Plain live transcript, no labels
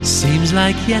Seems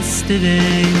like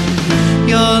yesterday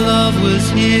your love was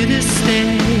here to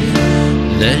stay,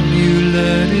 then you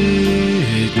let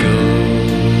it go.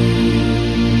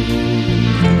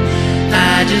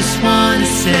 I just wanna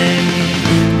say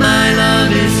my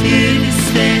love is here to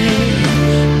stay,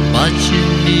 but you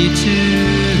need to